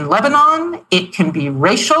 as in Lebanon. It can be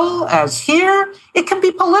racial, as here. It can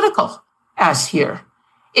be political, as here.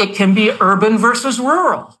 It can be urban versus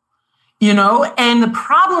rural. And the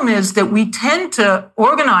problem is that we tend to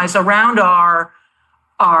organize around our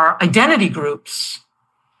identity groups,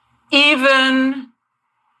 even,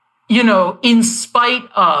 in spite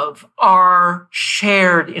of our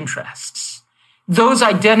shared interests. Those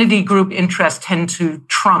identity group interests tend to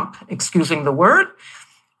trump, excusing the word,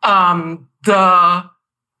 the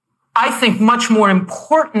I think, much more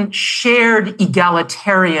important shared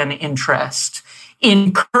egalitarian interest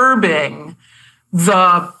in curbing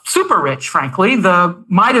the super rich, frankly, the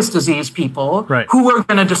Midas disease people who are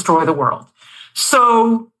going to destroy the world.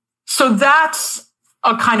 So that's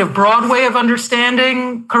a kind of broad way of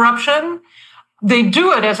understanding corruption. They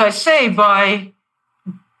do it, as I say, by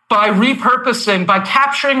repurposing, by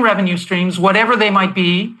capturing revenue streams, whatever they might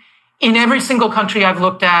be. In every single country I've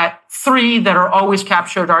looked at, 3 that are always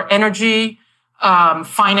captured are energy,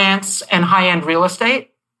 finance, and high-end real estate.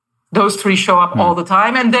 Those 3 show up all the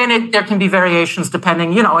time. And then there can be variations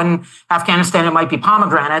depending, in Afghanistan, it might be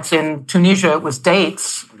pomegranates. In Tunisia, it was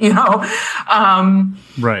dates,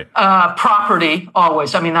 property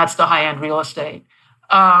always. I mean, that's the high-end real estate.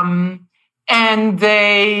 And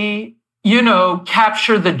they,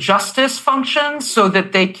 capture the justice function so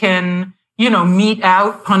that they can, mete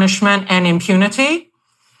out punishment and impunity.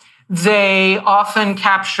 They often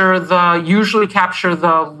usually capture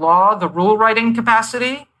the law, the rule writing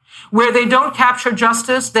capacity. Where they don't capture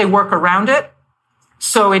justice, they work around it.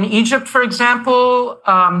 So in Egypt, for example,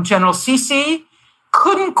 General Sisi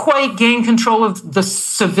couldn't quite gain control of the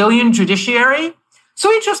civilian judiciary. So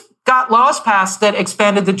he just got laws passed that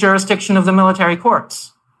expanded the jurisdiction of the military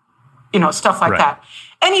courts. Stuff like that.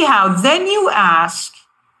 Anyhow, then you ask,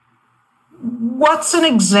 what's an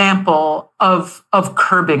example of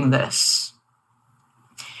curbing this?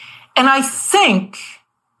 And I think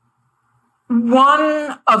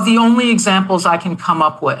one of the only examples I can come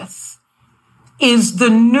up with is the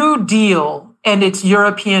New Deal and its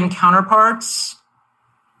European counterparts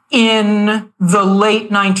in the late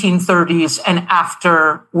 1930s and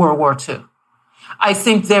after World War II. I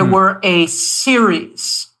think there were a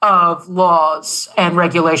series of laws and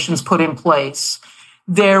regulations put in place.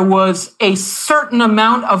 There was a certain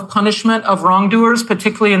amount of punishment of wrongdoers,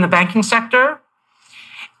 particularly in the banking sector.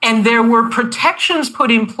 And there were protections put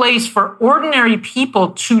in place for ordinary people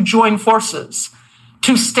to join forces,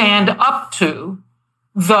 to stand up to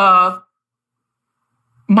the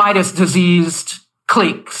Midas diseased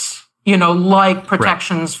cliques, like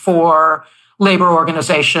protections for labor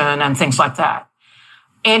organization and things like that.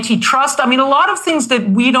 Antitrust, a lot of things that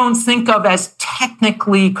we don't think of as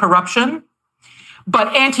technically corruption,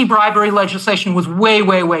 but anti-bribery legislation was way,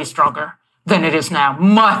 way, way stronger than it is now,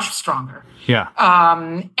 much stronger. Yeah.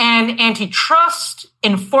 And antitrust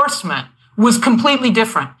enforcement was completely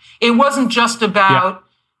different. It wasn't just about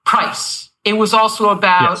price. It was also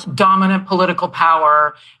about dominant political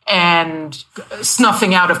power and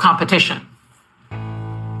snuffing out of competition.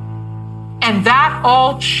 And that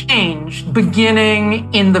all changed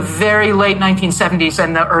beginning in the very late 1970s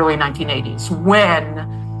and the early 1980s, when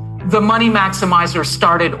the money maximizers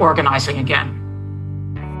started organizing again.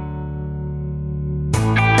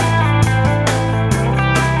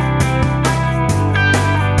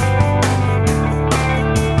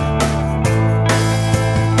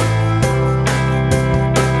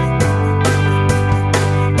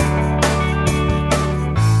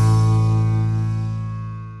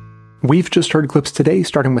 We've just heard clips today,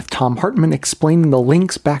 starting with Thom Hartmann explaining the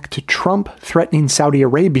links back to Trump threatening Saudi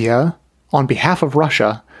Arabia on behalf of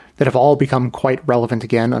Russia that have all become quite relevant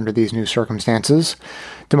again under these new circumstances.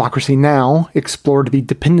 Democracy Now! Explored the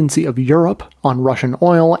dependency of Europe on Russian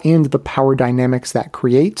oil and the power dynamics that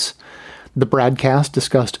creates. The Bradcast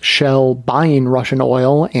discussed Shell buying Russian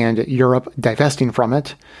oil and Europe divesting from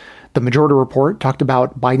it. The Majority Report talked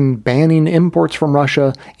about Biden banning imports from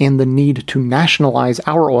Russia and the need to nationalize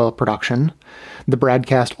our oil production. The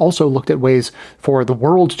Bradcast also looked at ways for the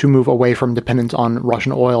world to move away from dependence on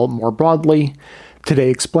Russian oil more broadly.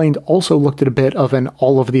 Today Explained also looked at a bit of an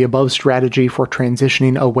all-of-the-above strategy for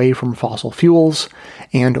transitioning away from fossil fuels.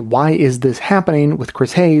 And Why Is This Happening? With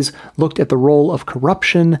Chris Hayes looked at the role of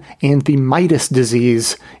corruption and the Midas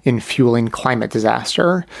disease in fueling climate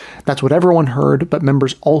disaster. That's what everyone heard, but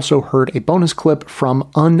members also heard a bonus clip from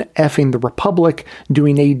Uneffing the Republic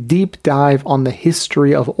doing a deep dive on the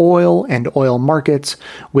history of oil and oil markets,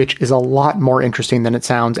 which is a lot more interesting than it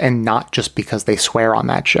sounds, and not just because they swear on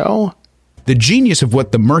that show. The genius of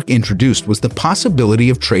what the Merc introduced was the possibility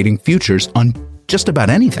of trading futures on just about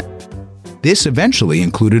anything. This eventually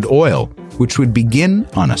included oil, which would begin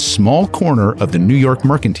on a small corner of the New York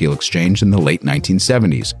Mercantile Exchange in the late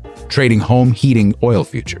 1970s, trading home heating oil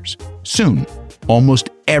futures. Soon, almost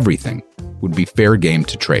everything would be fair game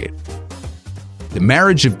to trade. The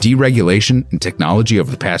marriage of deregulation and technology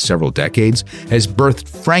over the past several decades has birthed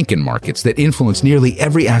frankenmarkets that influence nearly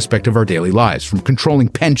every aspect of our daily lives, from controlling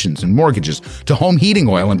pensions and mortgages to home heating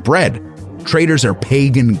oil and bread. Traders are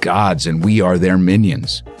pagan gods and we are their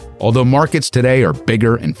minions. Although markets today are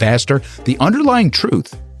bigger and faster, the underlying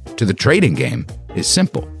truth to the trading game is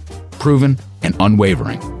simple, proven, and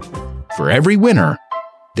unwavering. For every winner,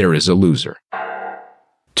 there is a loser.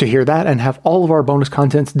 To hear that and have all of our bonus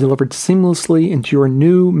contents delivered seamlessly into your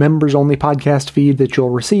new members-only podcast feed that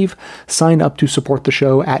you'll receive, sign up to support the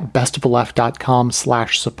show at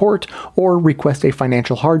bestoftheleft.com/support or request a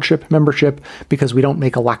financial hardship membership because we don't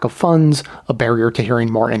make a lack of funds a barrier to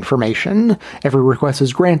hearing more information. Every request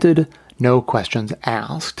is granted, no questions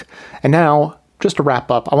asked. And now, just to wrap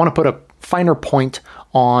up, I want to put a finer point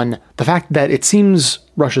on the fact that it seems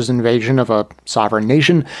Russia's invasion of a sovereign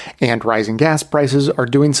nation and rising gas prices are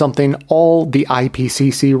doing something all the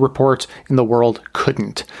IPCC reports in the world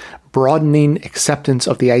couldn't: broadening acceptance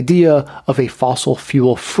of the idea of a fossil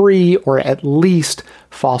fuel free, or at least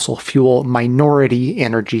fossil fuel minority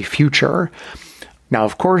energy future. Now,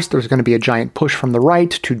 of course, there's going to be a giant push from the right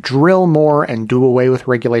to drill more and do away with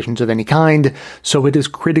regulations of any kind, so it is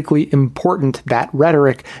critically important that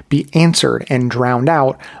rhetoric be answered and drowned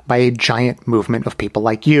out by a giant movement of people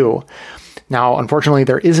like you. Now, unfortunately,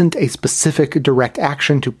 there isn't a specific direct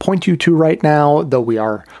action to point you to right now, though we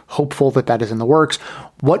are hopeful that that is in the works.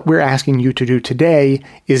 What we're asking you to do today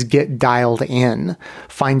is get dialed in.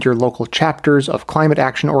 Find your local chapters of climate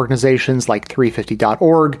action organizations like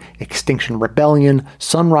 350.org, Extinction Rebellion,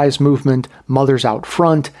 Sunrise Movement, Mothers Out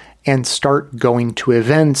Front, and start going to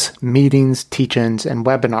events, meetings, teach-ins, and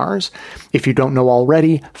webinars. If you don't know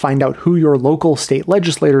already, find out who your local state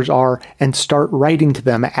legislators are and start writing to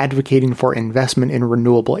them advocating for investment in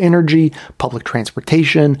renewable energy, public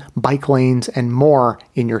transportation, bike lanes, and more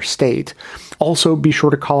in your state. Also, be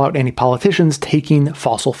sure to call out any politicians taking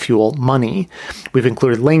fossil fuel money. We've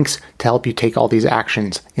included links to help you take all these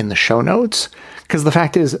actions in the show notes. Because the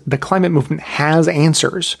fact is, the climate movement has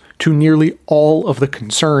answers to nearly all of the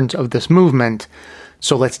concerns of this movement.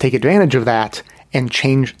 So let's take advantage of that and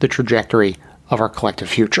change the trajectory of our collective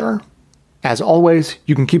future. As always,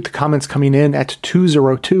 you can keep the comments coming in at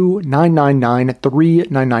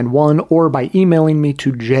 202-999-3991 or by emailing me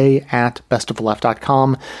to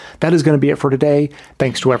j@bestoftheleft.com. That is going to be it for today.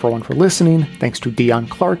 Thanks to everyone for listening. Thanks to Dion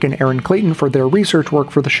Clark and Aaron Clayton for their research work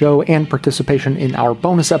for the show and participation in our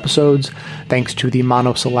bonus episodes. Thanks to the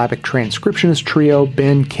monosyllabic transcriptionist trio,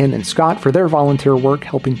 Ben, Ken, and Scott, for their volunteer work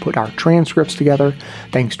helping put our transcripts together.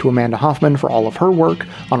 Thanks to Amanda Hoffman for all of her work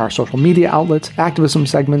on our social media outlets, activism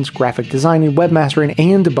segments, graphic design, webmastering,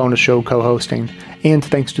 and bonus show co-hosting. And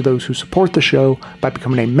thanks to those who support the show by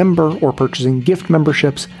becoming a member or purchasing gift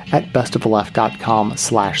memberships at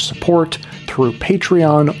bestoftheleft.com/support through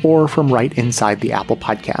Patreon or from right inside the Apple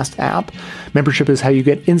Podcast app. Membership is how you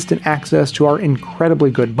get instant access to our incredibly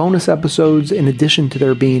good bonus episodes, in addition to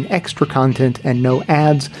there being extra content and no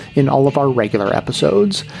ads in all of our regular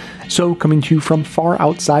episodes. So, coming to you from far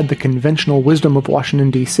outside the conventional wisdom of Washington,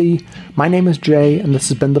 D.C., my name is Jay, and this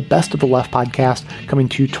has been the Best of the Left podcast, coming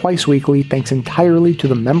to you twice weekly, thanks entirely to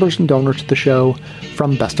the members and donors to the show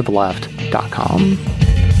from bestoftheleft.com.